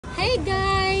Hey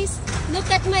guys, look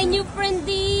at my new friend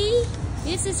Dee.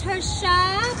 This is her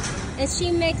shop, and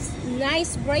she makes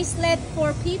nice bracelet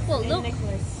for people. Look,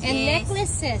 and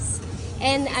necklaces.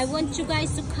 And I want you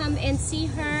guys to come and see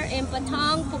her in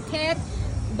Patong, Phuket,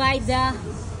 by the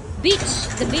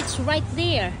beach right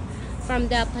there, from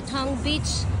the Patong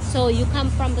beach. So you come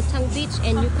from Patong beach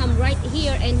and you come right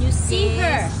here and you see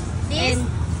her. This and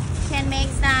can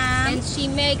make some. And she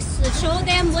makes. Show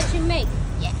them what you make.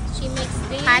 Yeah. She makes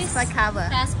this Passport cover.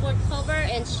 Passport cover,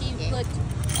 and she put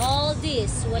all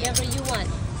this, whatever you want.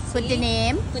 Put the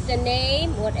name. Put the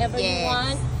name, whatever you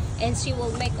want, and she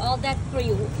will make all that for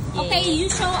you. Okay, you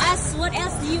show us what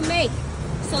else do you make,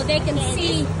 so they can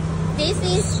see. This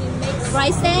is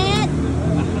bracelet,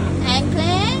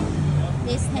 anklet.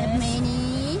 This have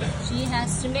many.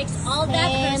 She makes all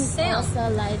that herself.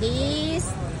 Also like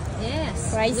this.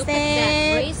 Yes. Bracelet. Look at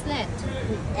that bracelet.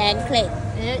 Anklet.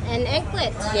 And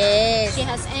anklet. Yes. She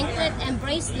has anklet and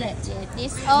bracelet.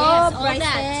 This all bracelet,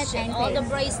 that. All the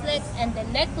bracelets and the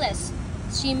necklace.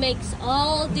 She makes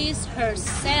all this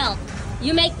herself.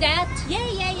 You make that?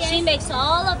 Yeah. She makes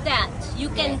all of that. You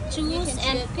can choose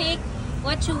and pick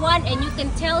what you want, and you can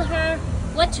tell her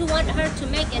what you want her to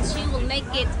make, and she will make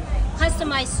it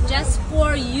customized just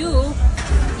for you.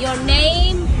 Your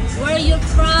name, where you're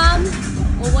from,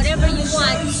 or whatever you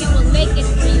want, she will make it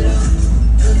for you.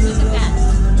 Look at that.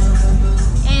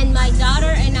 And my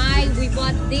daughter and I, we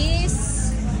bought this.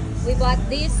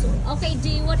 Okay,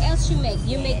 Dee, what else you make?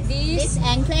 You make this. This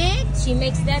anklet. She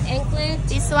makes that anklet.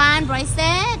 This one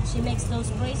bracelet. She makes those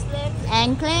bracelets.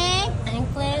 Anklet.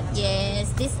 Anklet.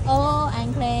 Yes. This all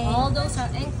anklet. All those are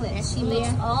anklets. She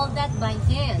makes all that by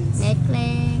hand.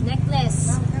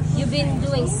 Necklace. You've been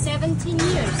doing 17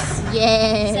 years.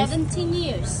 Yes. 17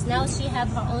 years. Now she have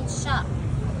her own shop.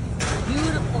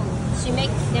 Beautiful. She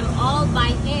makes them all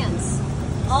by hands.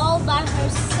 All by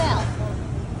herself.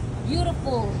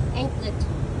 Beautiful anklet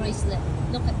bracelet.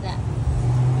 Look at that.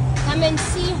 Come and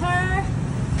see her.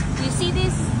 You see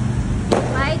this?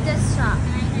 By the shop.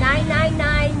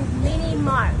 999 Mini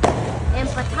Mart in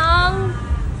Patong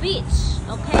Beach.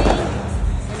 Okay?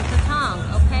 In Patong.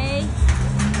 Okay?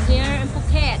 Here in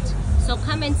Phuket. So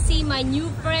come and see my new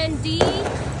friend Dee.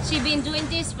 She's been doing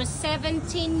this for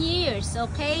 17 years.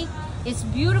 Okay? It's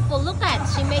beautiful. Look at.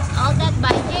 She makes all that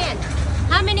by hand.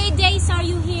 How many days are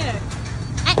you here?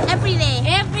 Every day.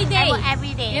 Every day. I work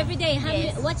every day. Every day. How many,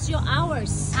 what's your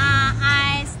hours?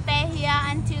 I stay here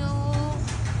until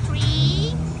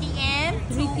 3 p.m.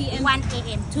 3 p.m. 1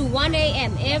 a.m. to 1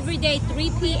 a.m. Every day,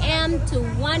 3 p.m. to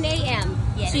 1 a.m.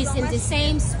 Yes. She's in the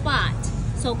same spot.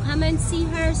 So come and see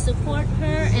her, support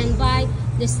her, and buy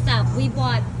the stuff. We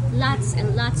bought lots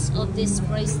and lots of this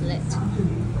bracelet.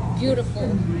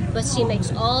 Beautiful. But she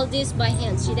makes all this by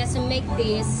hand. She doesn't make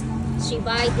this. She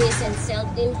buy this and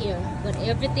sell it in here, but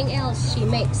everything else she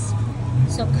makes.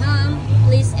 So come,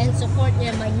 please, and support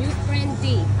her, my new friend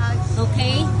Dee.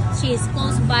 Okay? She is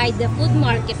close by the food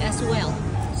market as well.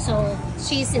 So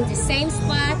she's in the same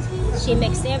spot. She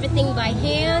makes everything by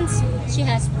hands. She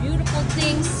has beautiful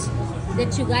things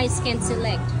that you guys can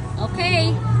select.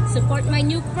 Okay? Support my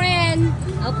new friend.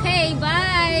 Okay,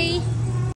 bye.